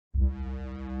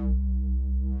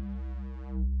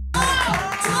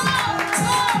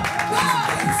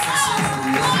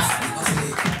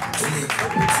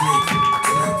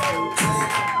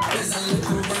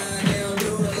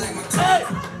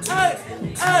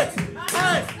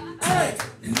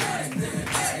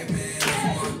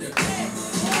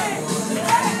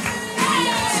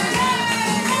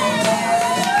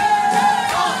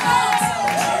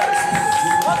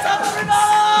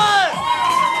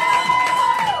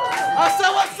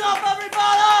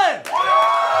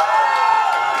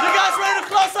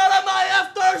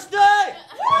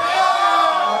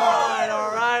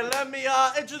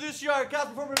Introduce your cast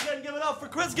performers again. Give it up for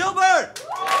Chris Gilbert,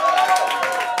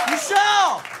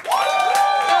 Michelle,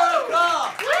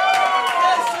 Erica,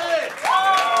 Casey,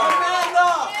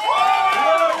 Amanda,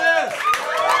 Lourdes,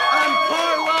 and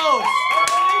Carlos.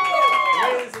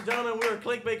 Ladies and gentlemen, we're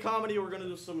Clickbait Comedy. We're going to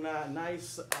do some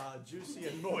nice, juicy,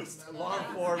 and moist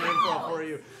long-form improv for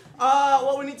you.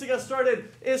 What we need to get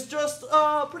started is just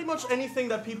pretty much anything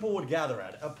that people would gather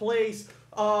at. A place,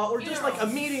 or just like a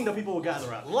meeting that people will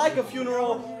gather at, like a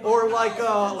funeral, or like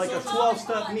a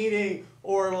 12-step meeting,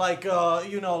 or like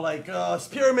you know, like a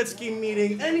pyramid scheme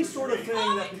meeting, any sort of thing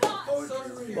that people.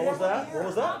 What was that? What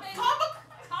was that?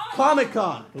 Comic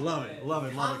Con. Love it, love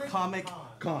it, love it. Comic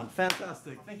Con.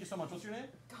 Fantastic. Thank you so much. What's your name?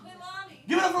 Leilani.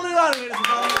 Give it up for Leilani, ladies and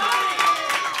gentlemen.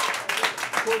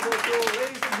 Cool, cool, cool.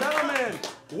 Ladies and gentlemen,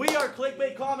 we are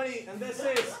Clickbait Comedy, and this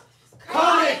is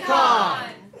Comic Con.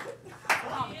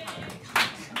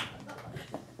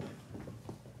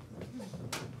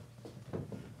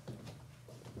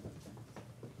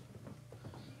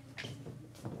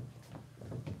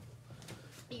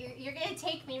 You're gonna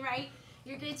take me, right?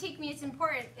 You're gonna take me. It's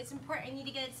important. It's important. I need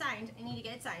to get it signed. I need to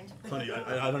get it signed. Honey,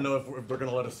 I don't know if they're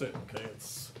gonna let us in. Okay,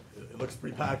 it looks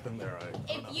pretty packed in there.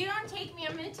 If you don't take me,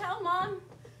 I'm gonna tell Mom.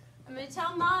 I'm gonna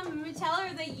tell Mom. I'm gonna tell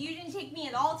her that you didn't take me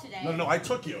at all today. No, I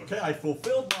took you. Okay, I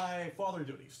fulfilled my father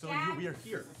duties. So we are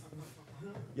here.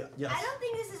 Yeah, yes. I don't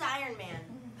think this is Iron Man.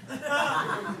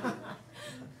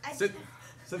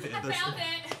 Cynthia, I found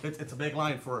it. It's a big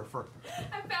line for.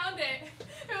 I found it.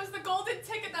 It was the golden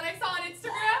ticket that I saw on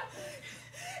Instagram.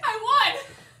 I won.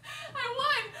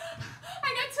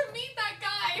 I got to meet that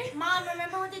guy. Mom,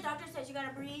 remember what the doctor said? You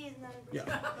gotta breathe and then breathe.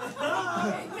 Yeah.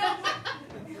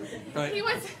 Right. He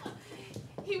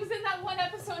was in that one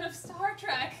episode of Star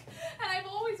Trek, and I've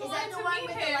always wanted to meet him. Is that the one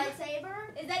with the lightsaber?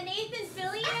 Is that Nathan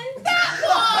Fillion? That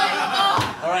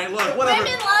one! All right, look, whatever.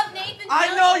 Women love Nathan Fillion.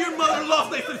 I know your mother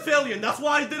loves Nathan Fillion. That's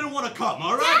why I didn't want to come.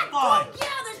 All right, fine.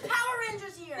 Yeah, there's Power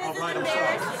Rangers here. All right, I'm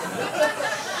sorry.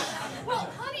 Well,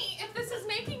 honey, if this is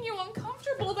making you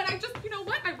uncomfortable, then you know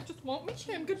what? I just won't meet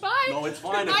him. Goodbye. No, it's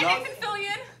fine. Goodbye, It's not. Nathan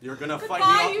Fillion. You're gonna Goodbye,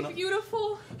 fight me out. you No.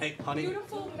 beautiful, Hey, honey.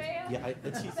 beautiful man. Yeah,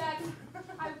 it's that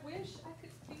I wish I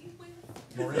could be with.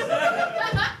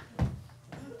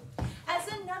 As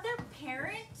another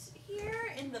parent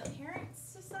here in the parent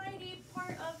society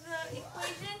part of the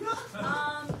equation,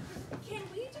 can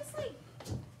we just like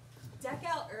deck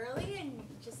out early and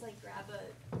just like grab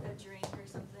a drink or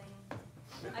something?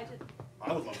 I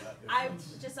would love that. I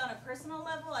just on a personal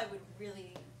level, I would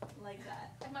really like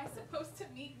that. Am I supposed to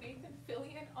meet Nathan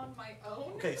Fillion on my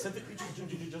own? Okay, Cynthia,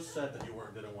 you just said that you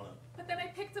didn't want to. But then I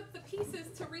picked up the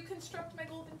pieces to reconstruct my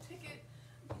golden ticket.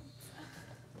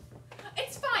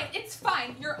 It's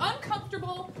fine. You're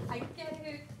uncomfortable. I get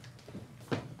it.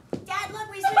 Dad, look,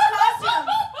 we switched costumes.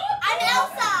 I'm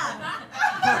Elsa.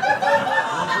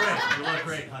 You look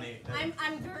great, honey.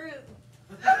 I'm Groot.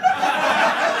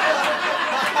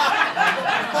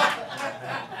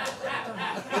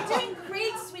 You're doing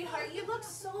great, sweetheart. You look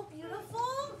so beautiful.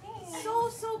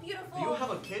 So beautiful. Do you have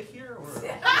a kid here, or? Let's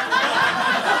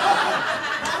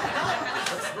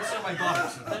my daughter.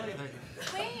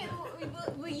 Wait,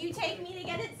 will you take me to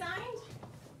get it signed?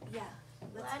 Yeah.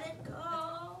 Let it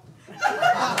go. It's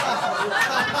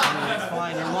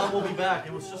fine. Your mom will be back.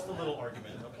 It was just a little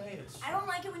argument, okay? I don't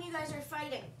like it when you guys are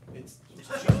fighting. She's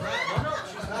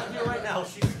not here right now.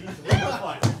 She's real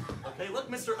fine. Okay, look,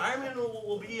 Mr. Iron Man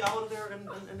will be out there and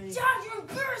Dad, you're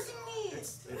embarrassing me.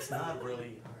 It's not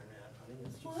really Iron Man, honey.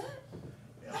 It's just, What?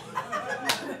 yeah.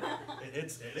 It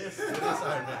is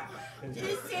Iron Man.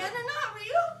 Is Santa not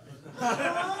real? I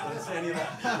didn't say any of that.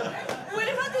 What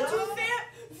about the two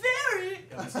fairy?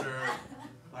 Yeah, Mr.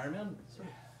 Iron Man? Sir?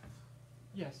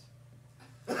 Yes.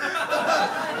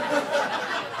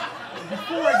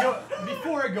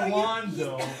 Before I go on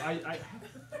though,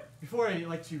 before I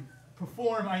like to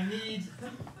perform, I need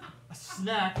a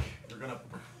snack.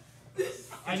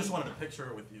 I just wanted a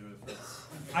picture with you. If it's...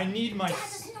 I need my. Dad,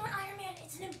 this is not Iron Man.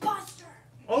 It's an imposter.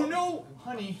 Oh no,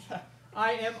 honey,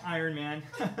 I am Iron Man.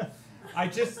 I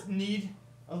just need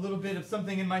a little bit of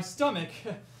something in my stomach.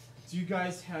 Do you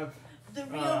guys have The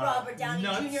real Robert Downey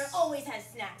nuts. Jr. always has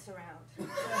snacks around.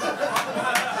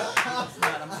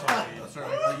 I'm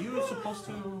sorry. Are you supposed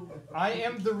to? I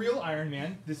am the real Iron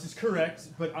Man. This is correct,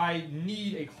 but I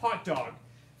need a hot dog.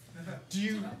 Do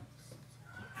you?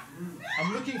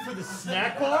 I'm looking for the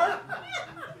snack bar.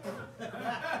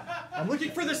 I'm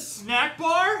looking for the snack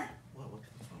bar. What's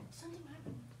wrong?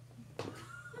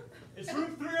 It's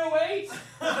room 308.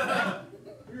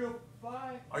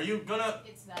 305. Are you gonna?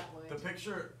 It's that way. The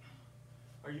picture.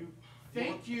 Are you?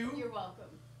 Thank you. You're welcome.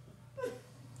 Do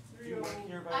you work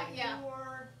here by? Yeah.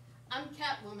 I'm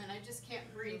Catwoman. I just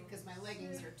can't breathe because my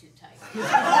leggings are too tight.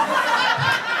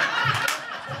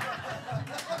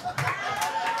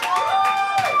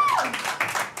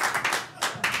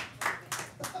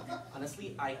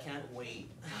 Honestly, I can't wait.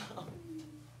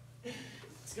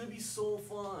 It's gonna be so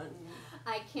fun.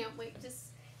 I can't wait to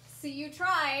see you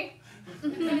try.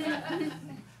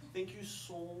 Thank you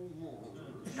so much.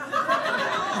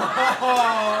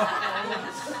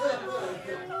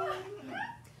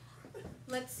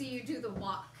 Let's see you do the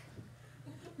walk.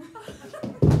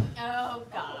 Oh,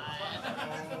 God.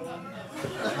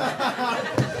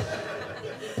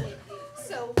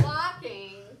 So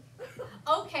walking.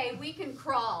 Okay, we can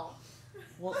crawl.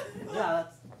 Well, yeah,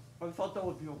 I thought that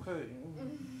would be okay.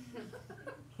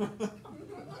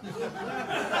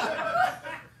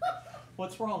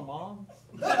 What's wrong, Mom?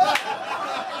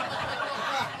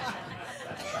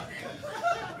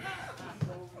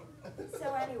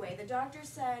 So anyway, the doctor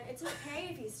said it's okay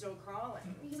if he's still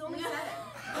crawling. He's only 7.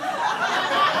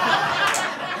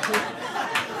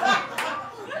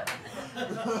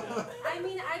 I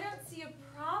mean, I don't see a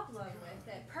problem with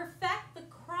it. Perfect the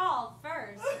crawl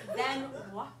first, then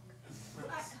walk.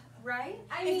 Right?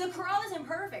 I mean- if the crawl isn't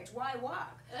perfect, why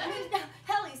walk? I mean,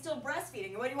 hell, he's still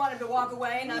breastfeeding. What do you want him to walk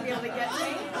away and not be able to get to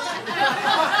me?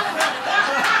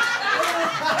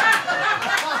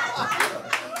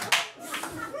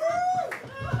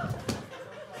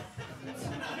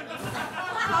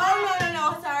 Oh,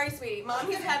 no. Sorry, sweetie. Mom,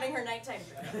 he's having her nighttime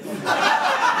dream.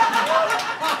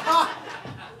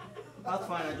 That's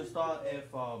fine. I just thought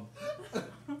if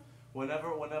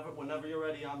whenever you're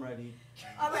ready, I'm ready.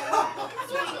 All right, well,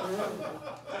 sweetie,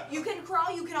 you can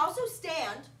crawl. You can also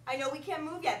stand. I know we can't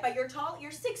move yet, but you're tall.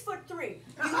 You're 6'3". You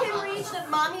can reach the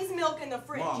mommy's milk in the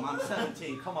fridge. Mom, I'm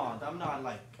 17. Come on, I'm not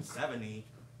like 70.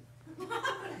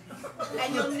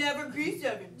 And you'll never be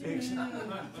 70.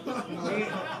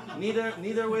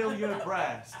 Neither will your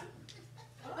breast.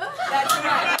 That's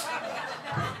right.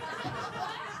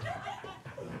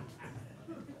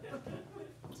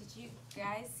 Did you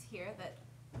guys hear that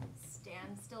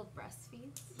Stan still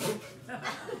breastfeeds?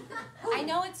 I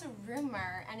know it's a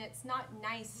rumor, and it's not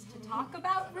nice to talk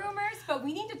about rumors, but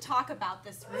we need to talk about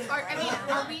this rumor.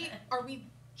 Are we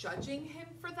judging him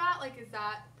for that? Like, is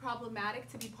that problematic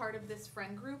to be part of this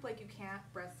friend group? Like, you can't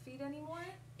breastfeed anymore?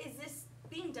 Is this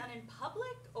being done in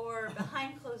public or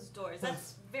behind closed doors?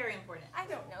 That's very important. I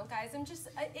don't know, guys. I'm just,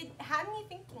 it had me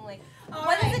thinking, like, All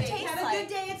what right, does it baby, taste have like? a good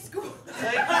day at school.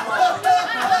 Thank you,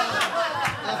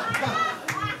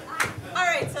 All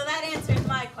right, so that answers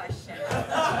my question.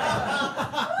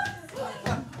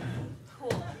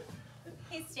 Cool.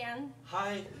 Hey, Stan.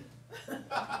 Hi.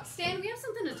 Stan, we have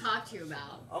something to talk to you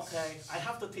about. Okay, I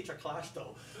have to teach a class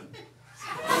though.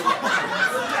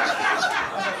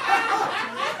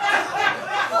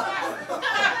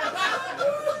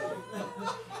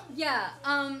 Yeah,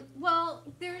 well,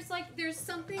 there's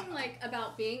something, like,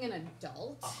 about being an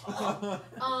adult,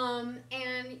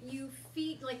 and you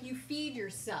feed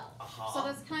yourself. So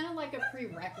that's kind of like a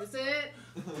prerequisite.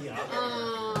 Yeah.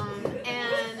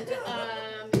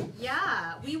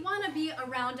 Yeah, we want to be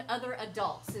around other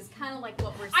adults is kind of like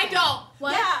what we're I saying. don't.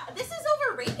 What? Yeah, this is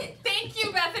overrated. Thank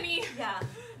you, Bethany. Yeah.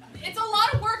 It's a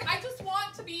lot of work. I just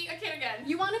want to be a kid again.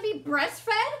 You want to be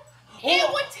breastfed?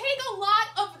 It would take a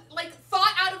lot of, like,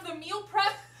 thought out of the meal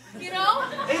prep, you know?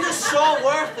 It is so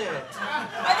worth it.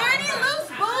 Are there any loose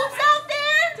boobs out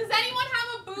there? Does anyone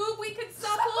have a boob we could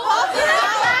supple?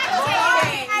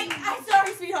 I'm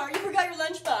sorry, sweetheart. You forgot your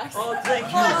lunchbox. Oh,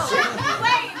 thank you.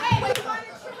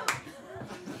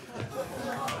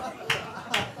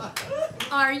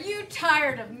 Are you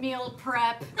tired of meal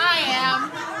prep? I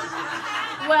am.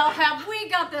 Well, have we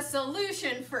got the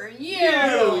solution for you?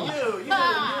 You.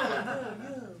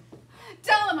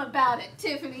 Tell them about it,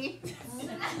 Tiffany.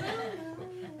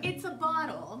 It's a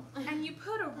bottle, and you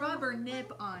put a rubber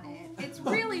nip on it. It's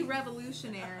really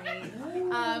revolutionary.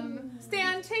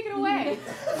 Stan, take it away.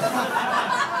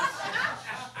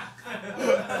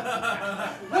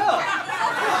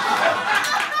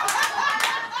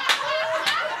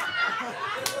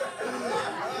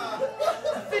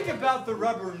 Think about the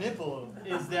rubber nipple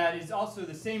is that it's also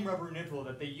the same rubber nipple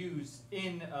that they use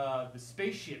in the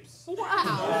spaceships.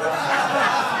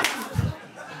 Wow.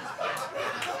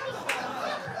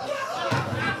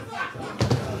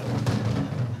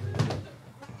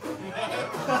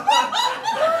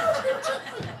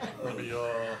 We'll be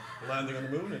landing on the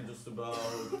moon in just about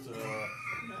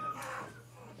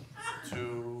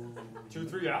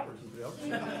 2-3 hours. 3 hours.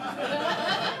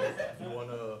 You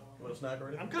want a snack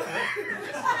already? I'm good.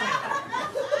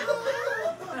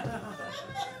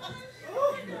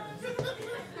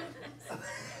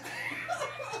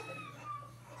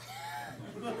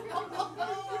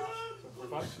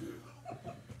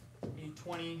 Need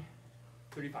 20,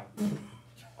 35.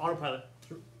 Autopilot.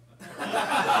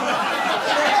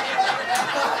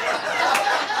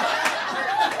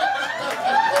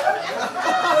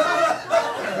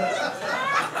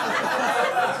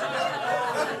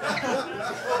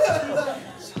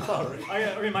 Sorry.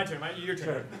 Okay, my turn. Your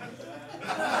turn.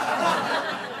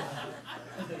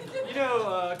 You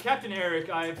know, Captain Eric,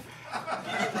 I've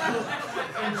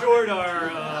enjoyed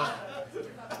our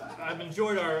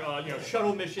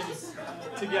shuttle missions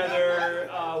together.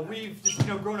 We've just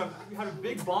grown up. We had a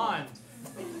big bond,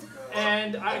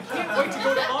 and I can't wait to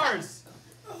go to Mars.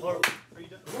 Or, are you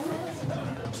done?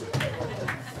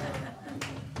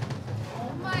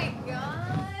 Oh my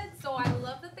god. So I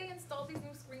love that they installed these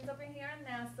new screens up in here in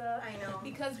NASA. I know.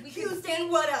 Because we can Houston, see.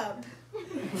 what up?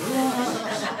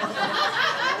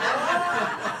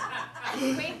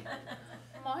 Wait,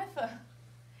 Martha.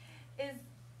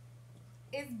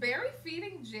 Is Barry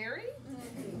feeding Jerry?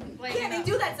 Like, Yeah, they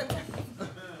do that sometimes.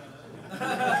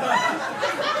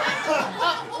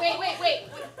 Oh, wait!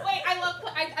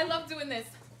 I love doing this.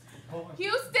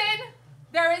 Houston,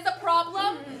 there is a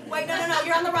problem. Wait, no,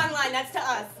 you're on the wrong line. That's to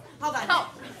us. Hold on. Help!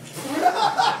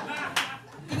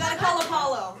 You gotta call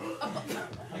Apollo.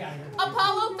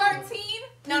 Apollo 13.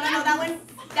 No, that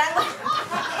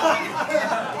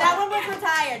one was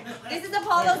retired. This is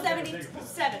Apollo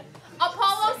 77.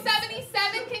 Apollo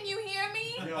 77. Can you hear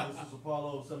me? Yeah, this is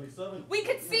Apollo 77. We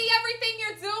could see everything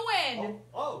you're doing.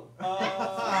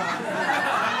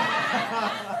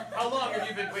 How long have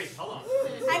you been? Wait, how long?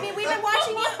 I mean, we've been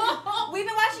watching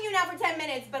you now for 10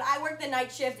 minutes, but I work the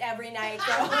night shift every night,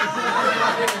 so.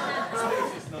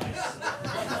 Space is nice.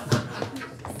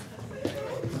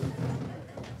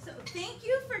 So thank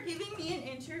you for giving me an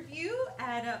interview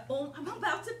at I'm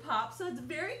about to pop, so it's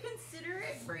very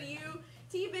considerate for you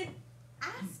to even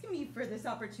ask me for this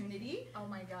opportunity. Oh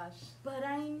my gosh. But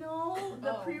I know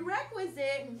the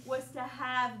prerequisite was to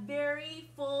have very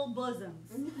full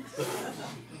bosoms.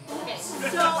 Okay.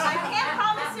 So I can't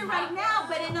promise it right now,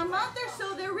 but in a month or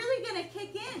so, they're really gonna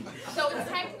kick in. So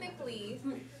technically,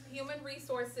 human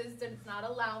resources does not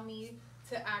allow me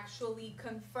to actually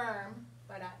confirm,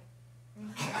 but I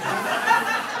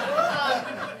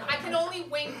can only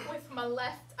wink with my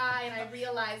left eye, and I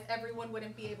realized everyone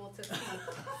wouldn't be able to see.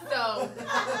 So.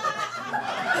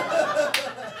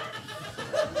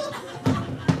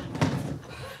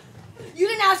 You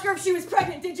didn't ask her if she was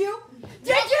pregnant, did you?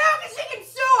 Did you? Because she can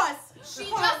sue us. She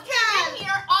just came in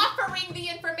here offering the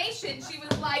information. She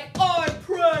was like, "I'm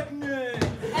pregnant,"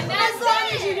 and that's As long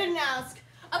it. as you didn't ask.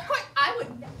 Of course, I would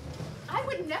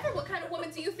never. What kind of woman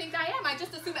do you think I am? I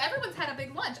just assume everyone's had a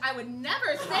big lunch. I would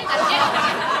never say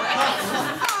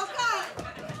that. Oh, God.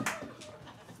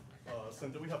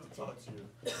 Cynthia, we have to talk to you.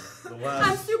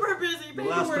 I'm super busy. The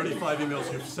last 35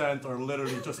 emails you've sent are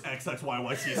literally just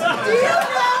XXYYCs. Do you know?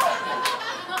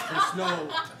 There's no...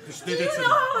 Do you know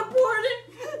how important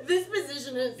this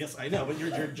position is? Yes, I know, but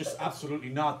you're just absolutely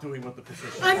not doing what the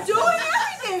position is. I'm doing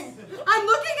everything. I'm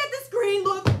looking at the screen.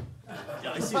 Look.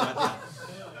 Yeah, I see that. Yeah.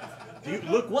 Do you,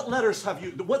 look, what letters have you...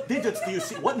 What digits do you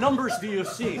see? What numbers do you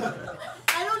see?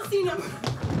 I don't see no.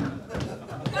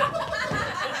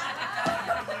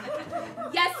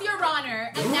 Yes, Your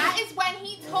Honor, and that is when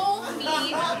he told me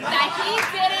that he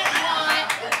didn't want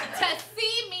to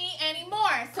see me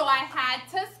anymore, so I had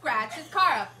to scratch his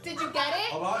car up. Did you get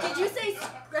it? Did you say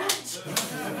scratch?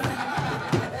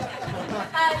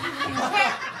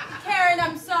 Karen,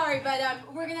 I'm sorry, but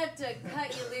we're gonna have to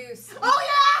cut you loose. Oh,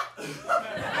 yeah?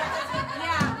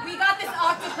 Yeah, we got this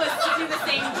octopus to do the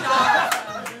same job.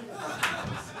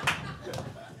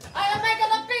 I am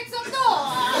making a pizza door.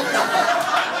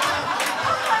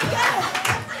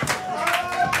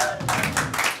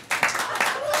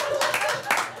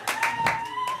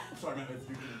 Sorry, man, if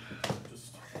you can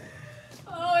just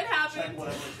Oh, it check happened.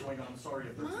 whatever's going on. I'm sorry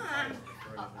if there's... Oh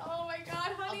my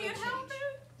God, honey, it happened.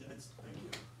 Thank you.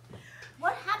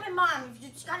 What happened, Mom? You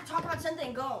just gotta talk about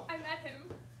something. Go. I met him.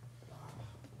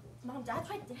 Mom, Dad's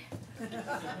right there.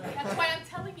 That's why I'm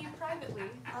telling you privately.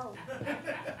 Oh.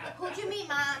 Who'd you meet,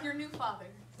 Mom? Your new father.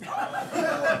 Wait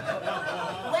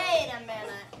a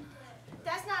minute.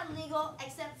 That's not legal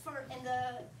except for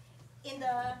in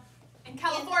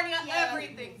California, yeah.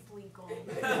 everything's legal.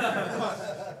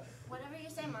 Whatever you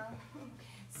say, Mom.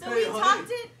 So Hey, we honey. talked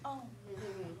it. Oh.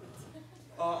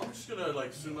 I'm just gonna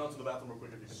like zoom out to the bathroom real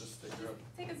quick if you can just take care of it.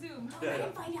 Take a zoom. I Yeah,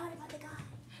 didn't find out about the guy.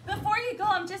 Before you go,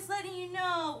 I'm just letting you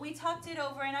know we talked it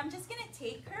over, and I'm just gonna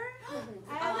take her.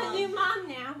 I have a new mom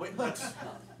now. Wait, that's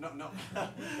no.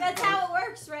 That's how it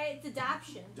works, right? It's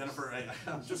adoption. Jennifer,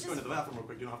 I'm just going to the bathroom real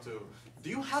quick. You don't have to. Do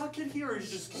you have a kid here, or you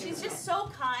just came? She's just so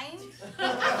kind.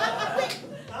 Yeah,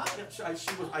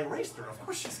 I raised her. Of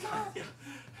course she's kind. Yeah.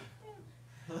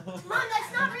 Mom,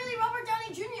 that's not really Robert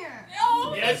Downey Jr.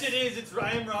 Oh, Yes, it is.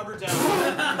 I am Robert Downey.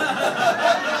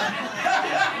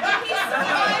 he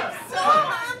survived so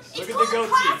Mom, Look it's at the called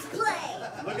goatee.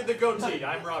 cosplay. Look at the goatee.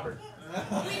 I'm Robert.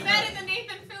 We met in the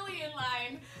Nathan Fillion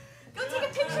line. Go take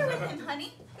a picture with him,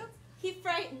 honey. Go. He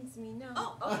frightens me, no.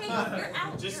 Oh, okay. You're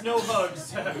out. Just no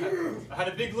hugs. I had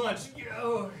a big lunch.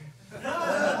 Oh.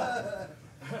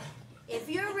 If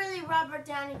you're really Robert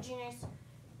Downey Jr.'s,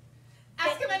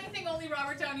 Ask him anything only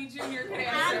Robert Downey Jr. could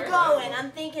answer. I'm going.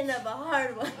 I'm thinking of a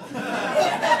hard one.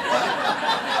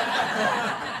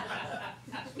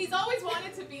 He's always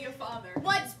wanted to be a father.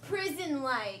 What's prison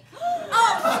like? Oh,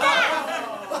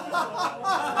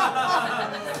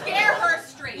 snap! Scare her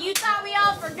straight. You thought we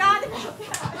all forgot about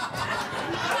that.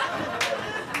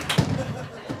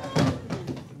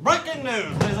 Breaking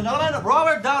news, ladies and gentlemen.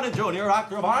 Robert Downey Jr.,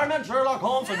 actor of Iron Man, Sherlock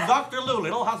Holmes, and Dr.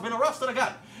 Dolittle, has been arrested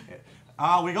again.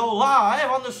 We go live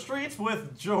on the streets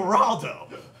with Geraldo.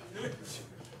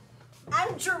 I'm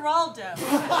Geraldo.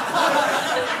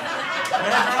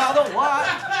 Geraldo,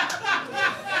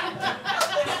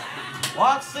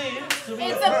 what seems to be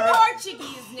It's a a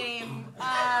Portuguese name.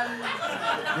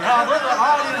 Geraldo, the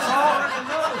audience already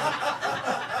knows.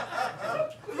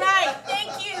 Right.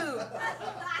 Thank you.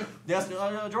 Yes,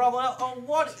 Geraldo,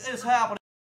 what is happening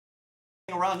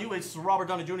around you? It's Robert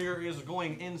Downey Jr. is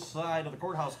going inside of the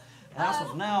courthouse. As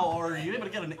of now, are you able to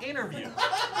get an interview?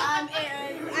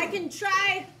 I can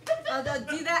try. I'll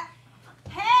do that.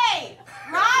 Hey,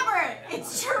 Robert.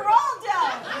 It's Geraldo.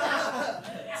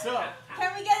 What's up?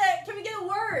 Can we get a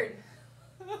word?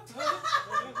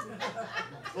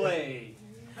 Play.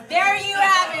 There you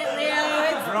have it, Leo.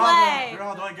 It's play.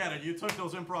 Geraldo, I get it. You took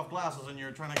those improv classes and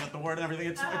you're trying to get the word and everything.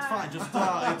 It's fine.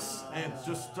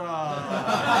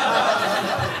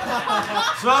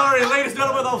 Sorry, ladies and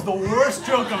gentlemen, that was the worst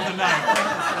joke of the night.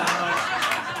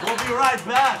 We'll be right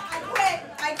back.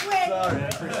 I quit. Sorry, I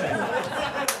appreciate it.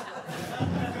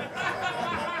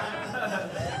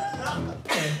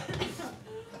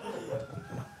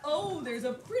 Oh, there's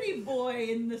a pretty boy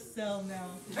in the cell now.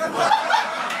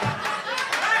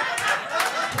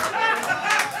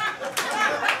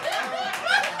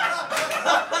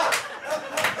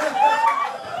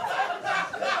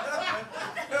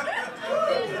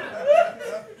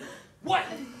 What?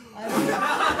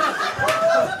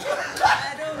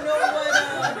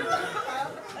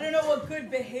 I don't know what good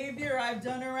behavior I've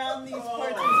done around these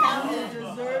parts of town to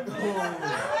deserve this.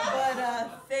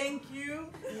 But thank you.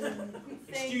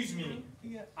 Excuse me.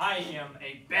 Yeah. I am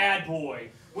a bad boy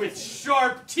with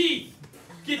sharp teeth.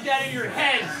 Get that in your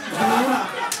head.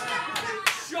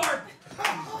 Sharp.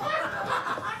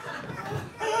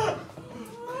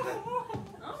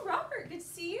 Oh, Robert, good to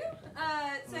see you.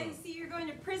 So I see you're going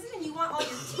to prison and you want all your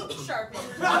teeth sharpened.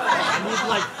 I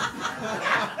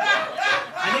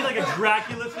need like a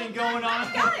Dracula thing going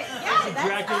on. Got it. Yeah, that's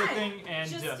Dracula fine. thing and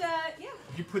Just,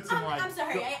 you put some like. I'm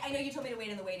sorry. I know you told me to wait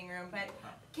in the waiting room, but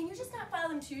can you just not file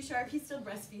them too sharp? He's still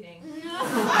breastfeeding.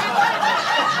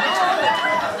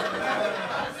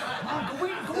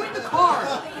 Go in the car.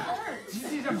 They hurt.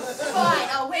 These are Fine,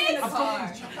 I'll wait in the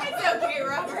car. It's okay,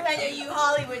 Robert. I know you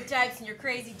Hollywood types and your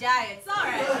crazy diets. All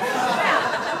right.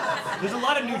 Yeah. There's a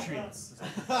lot of nutrients.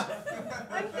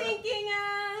 I'm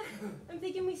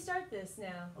thinking we start this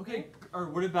now. Okay, or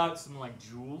what about some like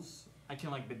jewels? I can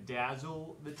like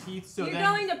bedazzle the teeth so You're then.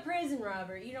 going to prison,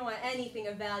 Robert. You don't want anything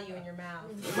of value in your mouth.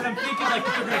 But I'm thinking like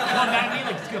if they're gonna come at me,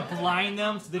 like it's gonna blind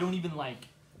them so they don't even like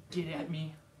get at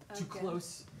me too Okay.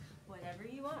 close. Whatever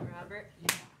you want, Robert.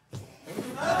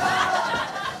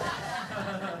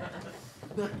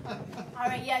 All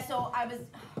right, yeah. So I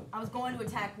was going to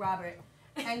attack Robert,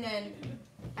 and then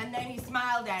he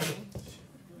smiled at me,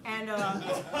 and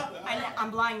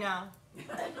I'm blind now.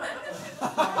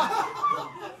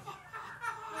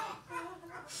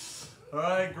 All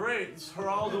right, great. It's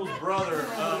Geraldo's brother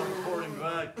reporting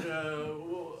back.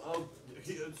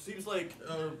 It seems like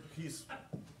he's.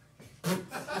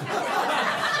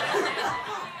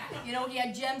 You know, he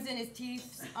had gems in his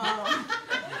teeth.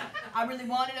 I really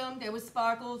wanted them. There was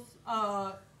sparkles.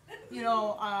 You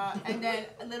know, and then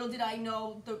little did I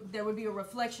know there would be a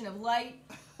reflection of light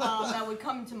that would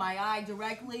come into my eye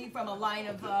directly from a line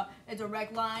of a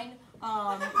direct line.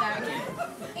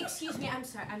 Excuse me, I'm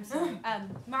sorry.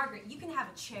 Margaret, you can have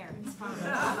a chair. It's fine.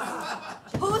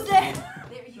 Who's there?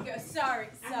 There you go. Sorry.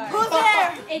 Who's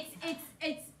there?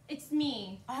 It's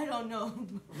me. I don't know.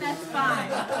 That's fine.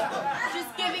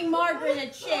 Just giving Margaret a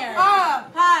chair.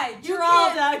 Hi. You're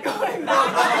all going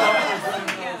back.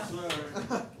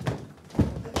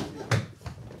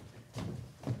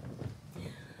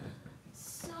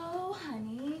 So,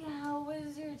 honey, how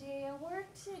was your day at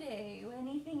work today?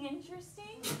 Anything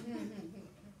interesting?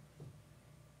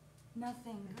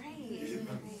 Nothing. Great.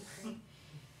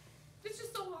 It's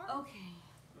just so hard. Okay.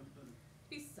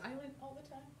 Be silent all the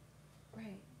time.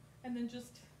 Right. And then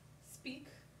just speak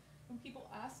when people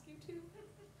ask you to.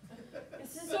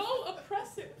 This It's is so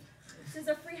oppressive. This is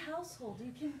a free household.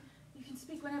 You can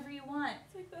speak whenever you want,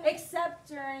 It's like the, except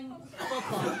during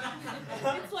football.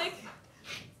 it's like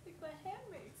The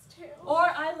Handmaid's Tale.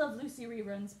 Or I Love Lucy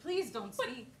reruns. Please don't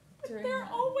speak But during they're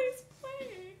that. always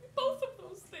playing. Both of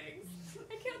those things.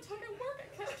 I can't talk at work. I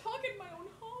can't talk in my own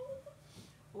home.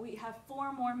 We have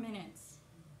 4 more minutes.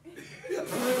 Till which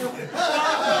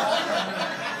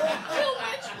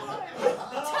one?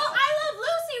 Till I Love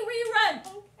Lucy rerun.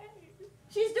 Okay.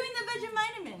 She's doing the Vegemite.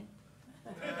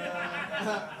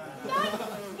 That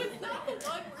was not the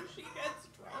one where she gets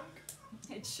drunk.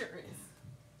 It sure is.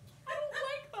 I don't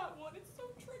like that one. It's so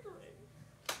triggering.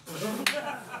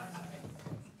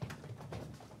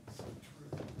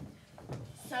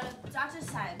 So the doctor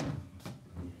said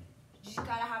you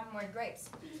gotta have more grapes.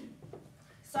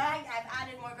 So I've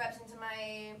added more grapes into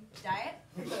my diet.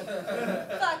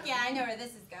 Fuck yeah, I know where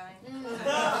this is going.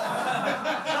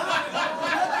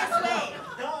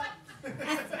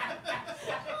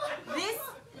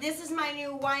 This is my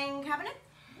new wine cabinet.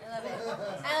 I love it.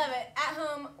 I love it. At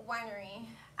home winery.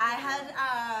 I had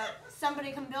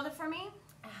somebody come build it for me.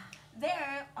 They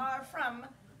are from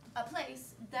a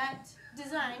place that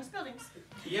designs buildings.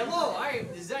 Hello, I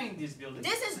designed this building.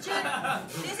 This is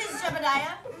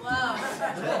Jebediah. Whoa.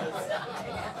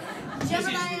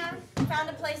 Jebediah found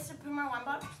a place to put more wine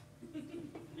bottles.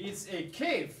 It's a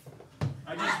cave.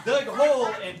 I just dug a hole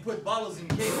and put bottles in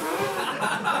cave.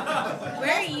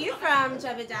 Where are you from,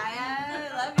 Jebediah? I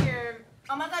love your...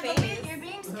 Oh my God, you're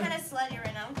being kind of slutty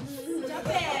right now. Stop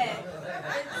it.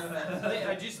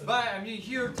 I'm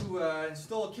here to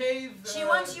install a cave. She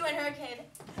wants you in her cave.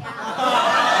 You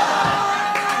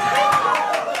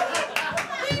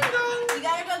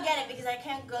gotta go get it because I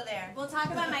can't go there. We'll talk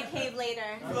about my cave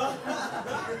later.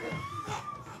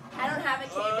 I don't have a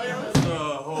cave It there. was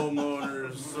the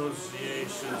homeowners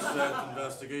association theft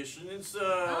investigation. It's we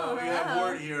have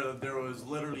word here that there was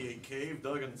literally a cave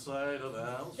dug inside of the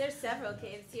house. There's several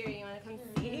caves here. You want to come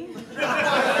see?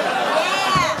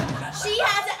 Yeah! She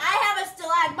has it. I have a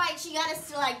stalagmite. She got a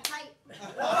stalactite.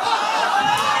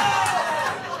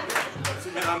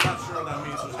 And I'm not sure what that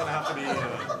means. So there's gonna have to be. I'm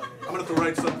gonna have to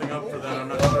write something up for that. I'm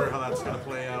not sure how that's gonna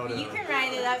play out. You can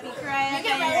write it up. You can write You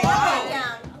can write it up and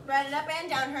down. Write it up and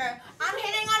down her. I'm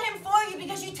hitting on him for you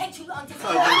because you take too long to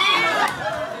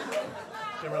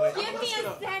Kimberly, Give me a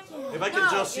second. if I can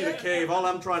just see the cave, all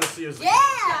I'm trying to see is. Yeah!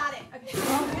 Got it. Okay.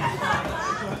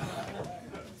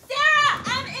 Sarah,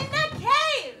 I'm in the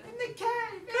cave! In the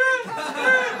cave.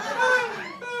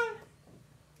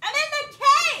 I'm in the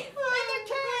cave! In the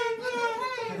cave.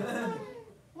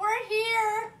 We're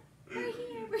here. We're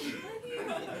here.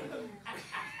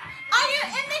 Are you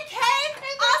in the cave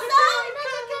also?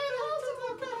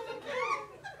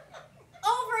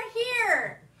 Over here.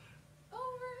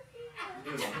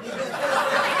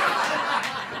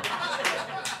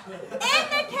 In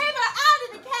the cave or out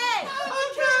of the cave?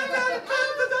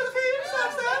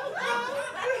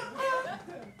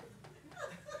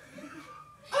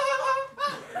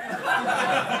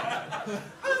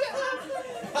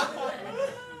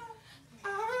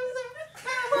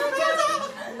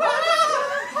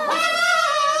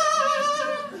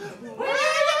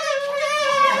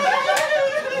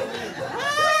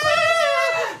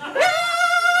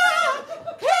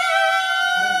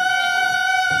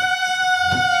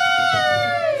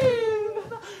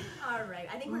 All right,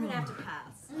 I think we're gonna have to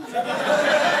pass.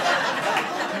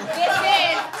 This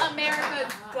is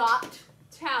America's Got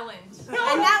Talent.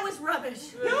 And that was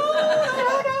rubbish. You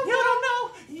don't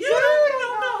know.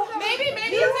 Maybe if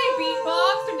they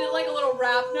beatboxed and did like a little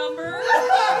rap number.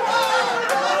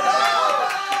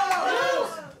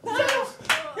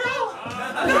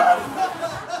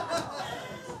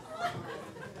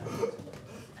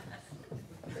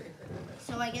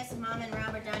 So I guess Mom and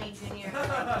Robert Downey Jr.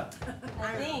 A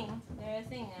thing. They're a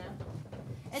thing now.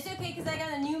 It's okay, because I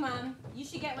got a new mom. You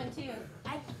should get one, too.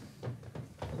 I'm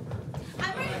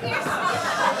right here.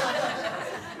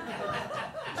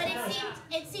 But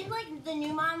it seemed like the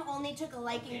new mom only took a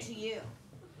liking to you.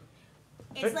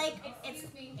 It's like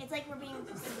it's like we're being.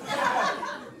 It's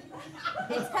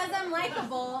because I'm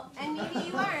likable, and maybe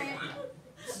you aren't.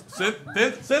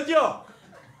 Cynthia!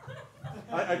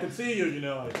 I can see you, you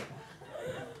know.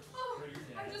 Oh,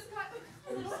 I just got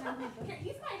a little. Here,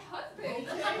 he's my husband.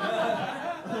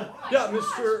 Yeah, Gosh,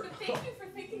 Mr. but thank you for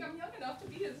thinking I'm young enough to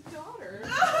be his daughter.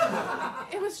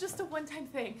 It was just a one-time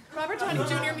thing. Robert Downey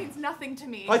Jr. means nothing to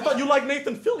me. I thought you liked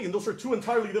Nathan Fillion. Those are two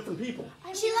entirely different people.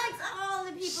 She likes all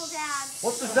the people, Dad.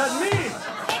 What does that mean? It's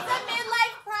a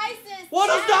midlife crisis. What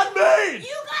does Dad. that mean?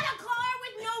 You got a car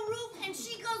with no roof, and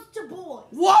she goes to boys.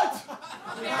 What?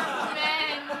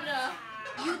 Men.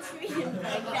 You treat him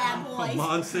like bad boys. Come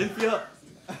on, Cynthia.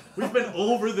 We've been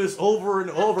over this over and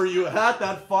over. You had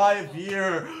that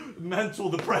 5-year mental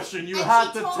depression. You And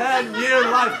had she the told 10-year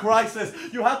life crisis.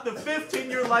 You had the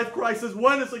 15-year life crisis.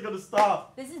 When is it going to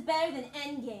stop? This is better than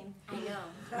Endgame. I know.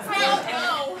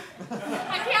 No.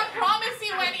 I can't promise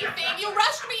you anything. You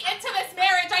rushed me into this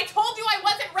marriage. I told you I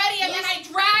wasn't ready, and then I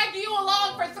dragged you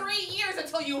along for 3 years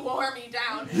until you wore me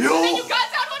down. You? And then you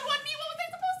got down on one knee. What was I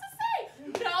supposed to say?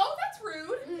 No, that's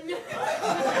rude.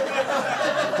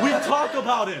 We talk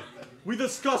about it. We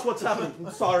discuss what's happening.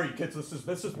 I'm sorry, kids.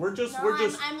 We're just.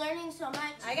 I'm learning so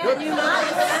much. I got a new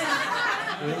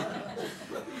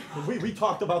mom. We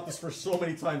talked about this for so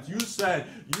many times. You said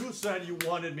you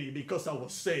wanted me because I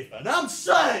was safe, and I'm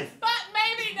safe. But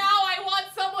maybe now I want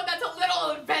someone that's a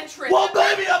little adventurous. Well,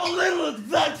 maybe I'm a little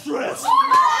adventurous.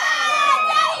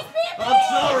 Daddy's people! I'm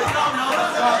sorry. No,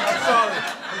 I'm sorry.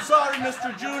 I'm sorry,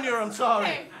 Mr. Junior. I'm sorry.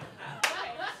 Hey.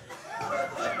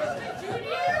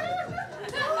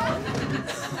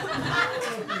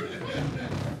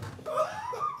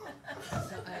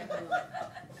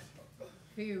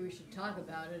 Figure we should talk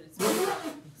about it. It's been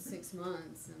 6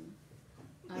 months, and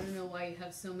I don't know why you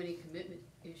have so many commitment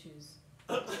issues.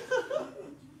 I'm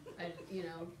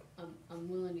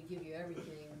willing to give you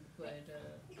everything, but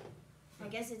I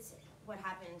guess it's what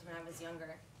happened when I was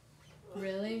younger.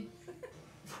 really,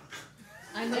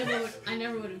 I never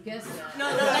would have guessed that. No,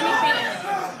 let me finish.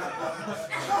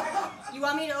 You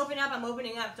want me to open up? I'm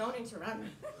opening up. Don't interrupt me.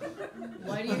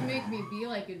 Why do you make me be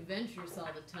like adventurous all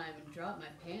the time and drop my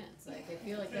pants? Like, I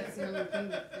feel like that's the only thing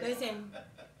that. Listen.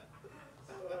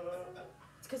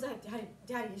 It's because I have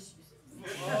daddy issues.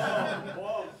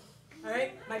 All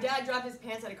right? My dad dropped his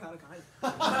pants at a Comic-Con.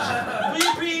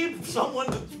 Beep beep. Someone.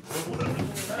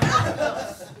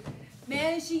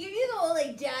 Man, she give you the whole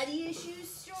like daddy issues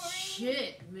story?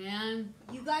 Shit, man.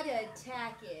 You gotta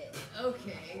attack it.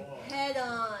 Okay. Head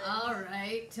on. All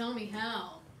right. Tell me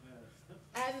how.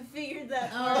 I haven't figured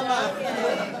that part out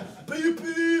yet. Beep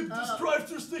beep. This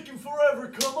drive-thru's taking forever.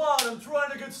 Come on, I'm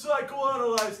trying to get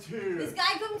psychoanalyzed here. This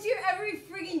guy comes here every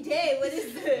friggin' day. What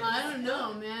is this? I don't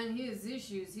know, man. He has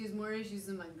issues. He has more issues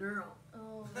than my girl.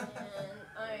 Oh man.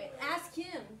 Alright, ask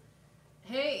him.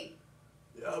 Hey.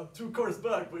 Yeah, I'm 2 cars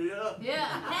back, but yeah.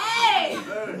 Yeah. Hey!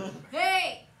 Hey,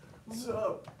 Hey. what's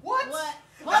up? What?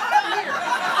 Hold on here.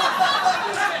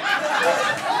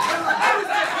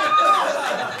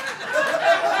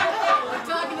 I'm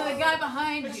talking to the guy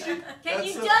behind you. Can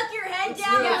you That's duck your head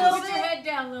down a Yeah, little put bit? your head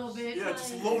down a little bit. Yeah,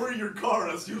 just lower your car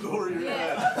as you lower your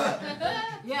head.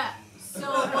 Yeah. So,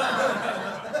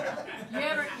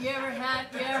 you ever had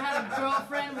a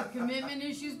girlfriend with commitment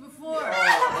issues before?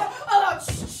 Oh,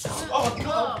 shh. Oh,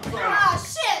 no. Ah,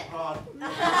 shit!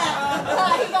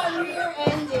 He got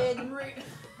rear-ended.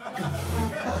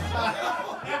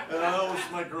 And I was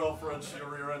my girlfriend. She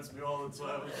rear-ends me all the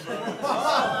time.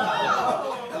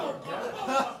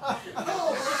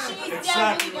 She's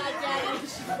Exactly. definitely got daddy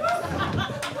issues.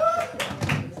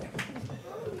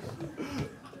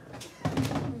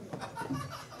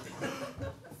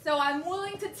 So I'm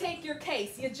willing to take your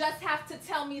case. You just have to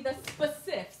tell me the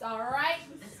specifics, all right?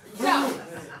 So,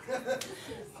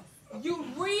 you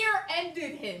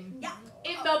rear-ended him. Yeah.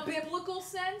 In the biblical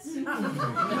sense? Listen,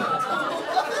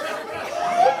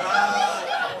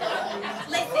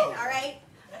 alright?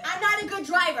 I'm not a good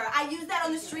driver. I use that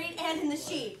on the street and in the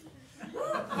sheet.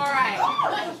 All right. I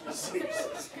All used to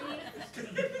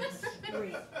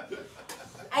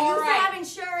right. have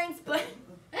insurance, but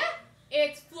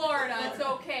It's Florida. It's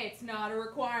okay. It's not a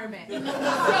requirement. So,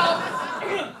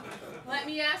 let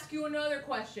me ask you another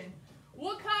question.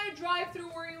 What kind of drive-thru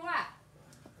were you at?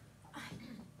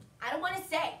 I don't want to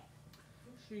say.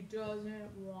 She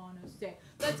doesn't want to say.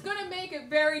 That's gonna make it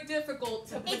very difficult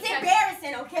to It's protect.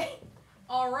 embarrassing, okay?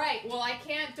 All right. Well, I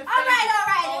can't defend. All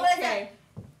right. Okay.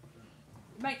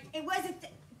 It wasn't.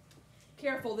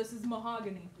 Careful. This is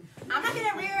mahogany. I'm not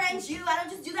gonna rear end you. I don't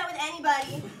just do that with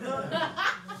anybody.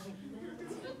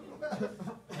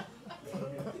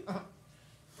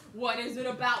 What is it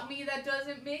about me that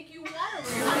doesn't make you want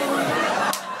to?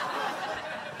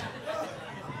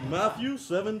 Matthew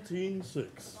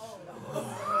 17:6.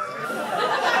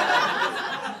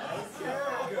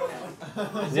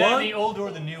 Is that the Old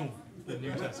or the New? The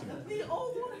New Testament. The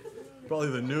old one. Probably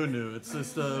the new. It's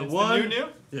just It's one. the new?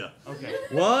 Yeah. Okay.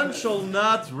 One shall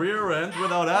not rear end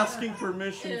without asking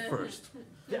permission first.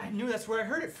 Yeah, I knew that's where I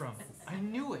heard it from. I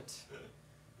knew it.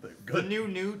 The Good.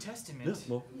 New Testament. Yes,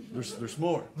 well, there's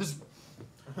more.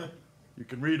 You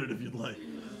can read it if you'd like.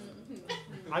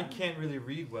 I can't really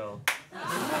read well.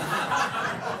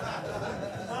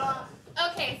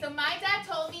 Okay, so my dad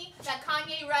told me that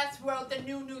Kanye West wrote the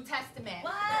New Testament.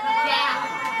 What?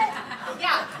 Yeah.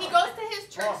 Yeah, he goes to his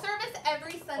church service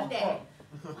every Sunday.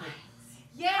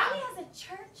 Yeah. He has a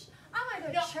church? I'm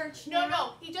gonna go to church now.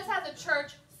 No, he just has a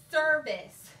church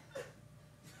service.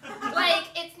 Like,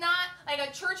 it's not, like a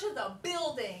church is a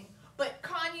building, but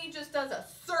Kanye just does a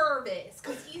service,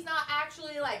 because he's not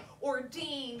actually, like,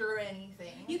 ordained or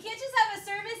anything. You can't just have a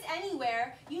service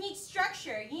anywhere. You need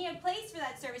structure. You need a place for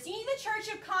that service. You need the Church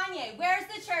of Kanye. Where's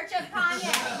the Church of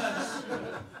Kanye?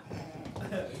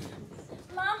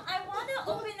 Mom, I want to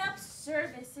open up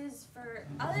services for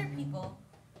other people.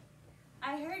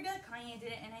 I heard that Kanye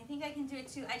did it, and I think I can do it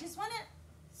too. I just want to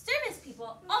service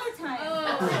people all the time. I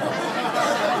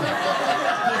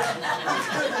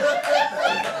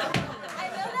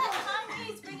know that Kanye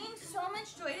is bringing so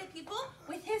much joy to people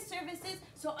with his services,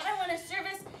 so I want to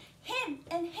service him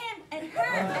and her and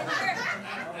her.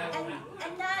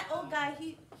 And that old guy,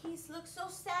 he looks so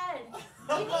sad.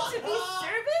 He needs to be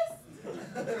serviced?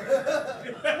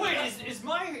 Wait,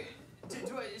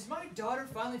 is my daughter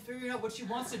finally figuring out what she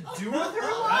wants to do with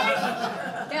her life?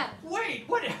 Yeah. Wait,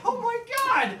 what? Oh my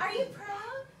God! Are you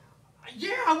proud?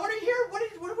 Yeah, I want to hear. What do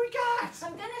we got?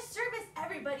 I'm gonna service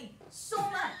everybody so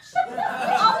much.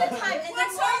 All the time. And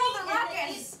What's then all the morning and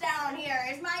ruckus down here?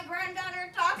 Is my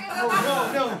granddaughter talking about?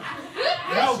 Oh, no.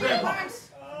 No, Grandpa.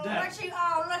 Dad. What's she?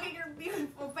 Oh, look at your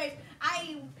beautiful face.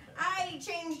 I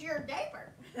changed your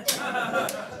diaper.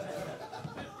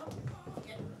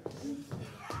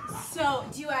 So,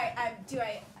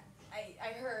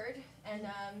 I heard, and,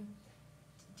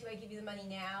 do I give you the money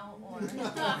now, or? You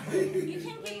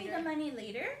can give me the money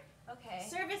later. Okay.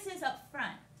 Services up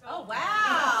front. Oh,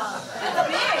 wow. That's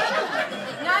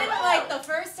big. Not even like the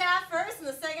first half first and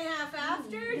the second half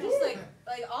after, just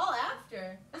like all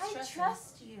after. That's I trusting.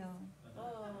 trust you.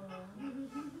 Oh.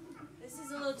 This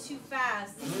is a little too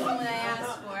fast. This isn't what I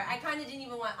asked for. I kind of didn't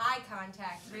even want eye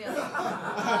contact, really.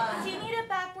 Do you need a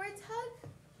backwards hug?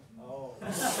 Oh.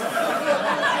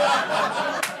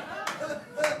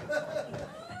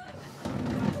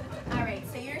 All right,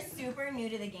 so you're super new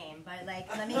to the game, but like,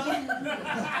 let me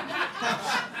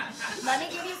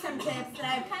give you some tips that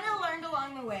I've kind of learned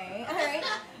along the way. All right.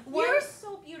 You're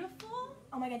so beautiful.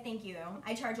 Oh my God, thank you.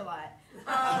 I charge a lot.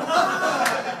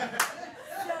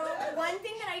 So one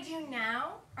thing that I do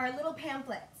now are little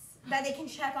pamphlets that they can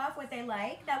check off what they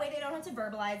like. That way they don't have to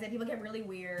verbalize it. People get really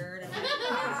weird. And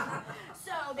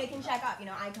so they can check off,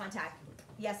 eye contact.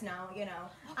 Yes, no,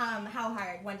 how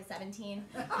hard? 1 to 17.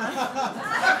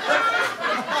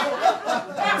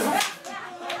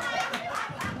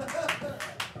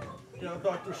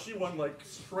 Doctor, she won like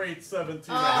straight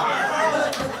 17.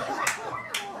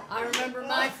 I remember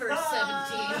my first 17.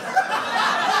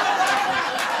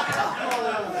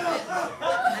 I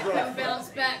couldn't bounce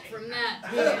back from that.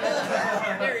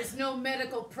 There is no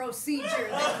medical procedure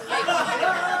that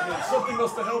can make me. Something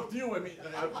must have helped you. I mean,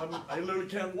 I literally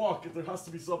can't walk. There has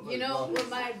to be something. You know what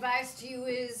my advice to you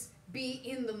is? Be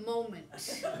in the moment.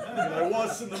 And I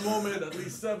was in the moment at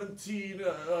least 17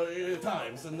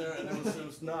 times, and it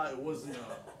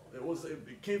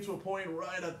came to a point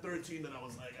right at 13 that I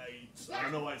was like, I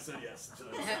don't know why I said yes.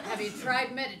 Have you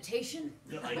tried meditation?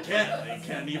 I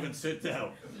can't even sit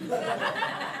down.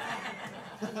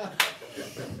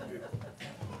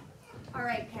 All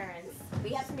right, parents, we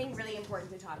have something really important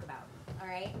to talk about. All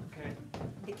right? Okay.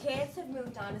 The kids have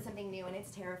moved on to something new, and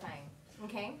it's terrifying.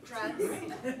 Okay? Drugs.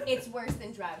 It's worse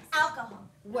than drugs. Alcohol.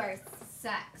 Worse.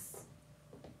 Sex.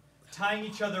 Tying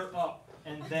each other up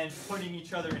and then putting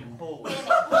each other in holes. We don't do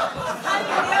that.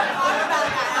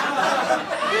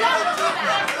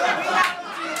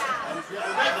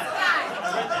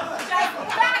 Just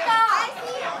back off.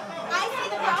 I see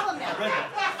the problem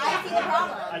the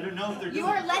problem. I don't know if they're You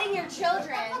doing are letting your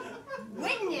children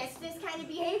witness this kind of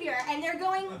behavior, and they're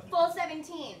going full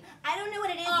 17. I don't know what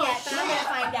it is yet, but I'm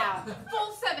gonna find out.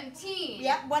 Full 17.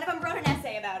 Yep, one of them wrote an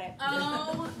essay about it.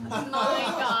 Oh my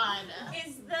god.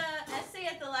 Is the essay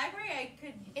at the library? I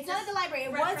could. It's not at the library.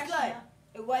 It was refresh good. it up.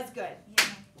 It was good. Yeah.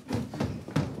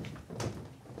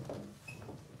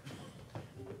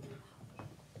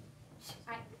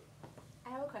 I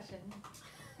have a question.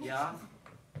 Yeah?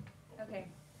 Okay.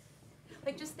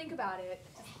 Like, just think about it.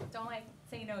 Just don't, like,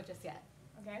 say no just yet,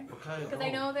 okay? Okay. Because I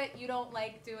know that you don't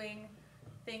like doing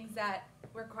things that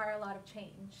require a lot of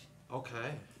change.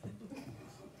 Okay.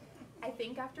 I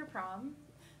think after prom,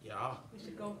 Yeah. we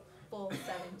should go full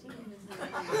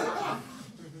 17.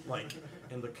 Like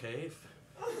in the cave?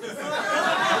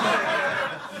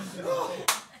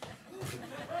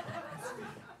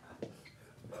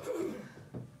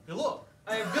 Hey, look,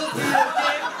 I have built the cave.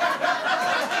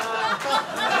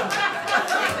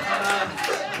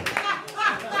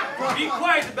 Be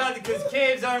quiet about it, because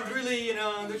caves aren't really, you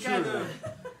know, they're kind of.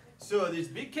 So there's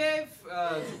big cave,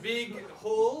 big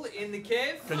hole in the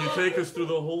cave. Can you take us through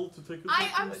the hole to take us?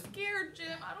 I'm scared,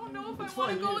 Jim. I don't know if It's I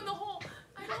want to fine, go you- in the hole.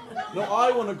 I don't know. No,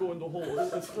 I want to go in the hole.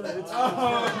 It's We've been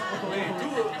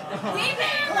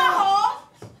in the hole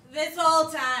This whole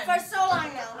time. for so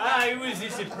long now. It was a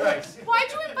surprise.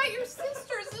 Why'd you invite your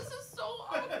sisters? This is so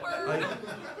awkward.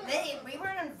 We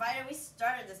weren't invited. We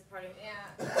started this party.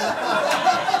 Yeah.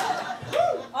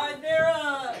 Are there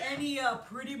any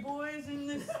pretty boys in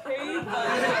this cave?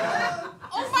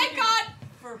 Oh my god!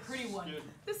 For a pretty one.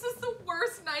 This is the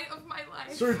worst night of my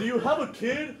life. Sir, do you have a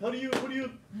kid? What do you?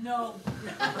 No.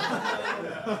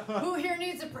 Who here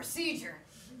needs a procedure?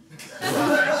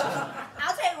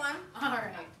 I'll take one. All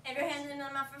right. If your hands in the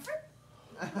mouth for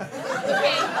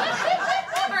Okay.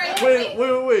 Alright.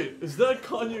 Wait. Is that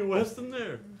Kanye West in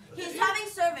there? He's having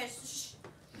service.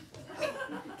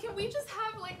 Can we just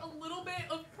have like a little bit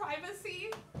of privacy?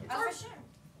 Oh, Or- for sure.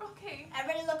 Okay.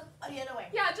 Everybody look the other way.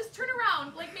 Yeah, just turn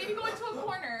around. Like maybe go into a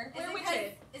corner. Where we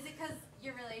sit. Is it because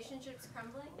your relationship's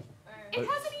crumbling? Or? It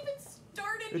hasn't even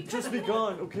started. It because just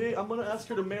begun, okay? I'm gonna ask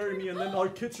her to marry me, and then our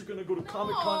kids are gonna go to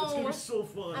Comic-Con. It's gonna be so I'm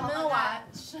fun. gonna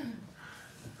watch.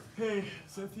 Hey,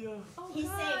 Cynthia, Oh, He's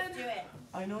God. safe. Do it.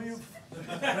 I know you.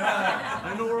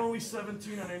 I know we're only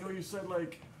 17, and I know you said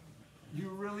like you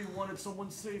really wanted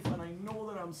someone safe, and I know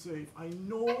that I'm safe. I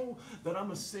know that I'm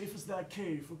as safe as that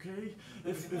cave, okay?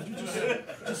 If you just think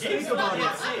It's not about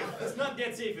that it. safe. It's not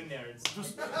that safe in there. It's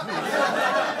Just I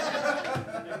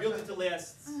built it to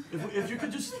last. if you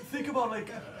could just think about like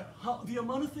how the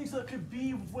amount of things that could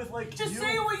be with like Just you.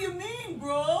 say what you mean,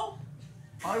 bro.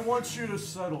 I want you to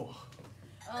settle.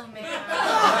 Oh man.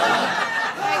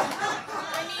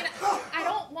 I mean, I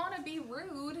don't want to be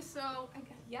rude, so I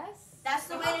guess yes. That's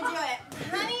the way to do it.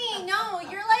 Honey, no,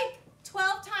 you're like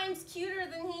 12 times cuter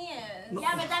than he is.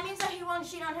 Yeah, but that means that he won't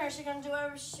cheat on her. She's gonna do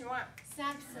whatever she wants.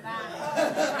 Snaps to that.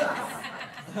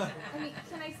 I mean,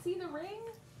 can I see the ring?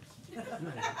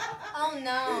 Oh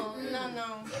no.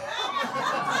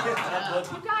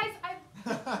 You guys,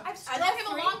 I've strung there him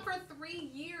three? along for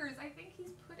 3 years. I think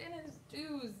he's put in his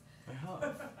dues. I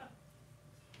have.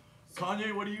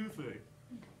 Kanye, what do you think?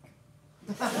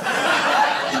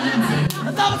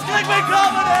 That was Clique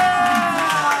Comedy!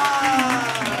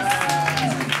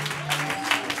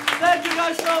 Thank you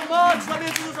guys so much. Let me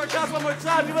introduce our cast one more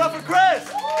time. Give it up for Chris!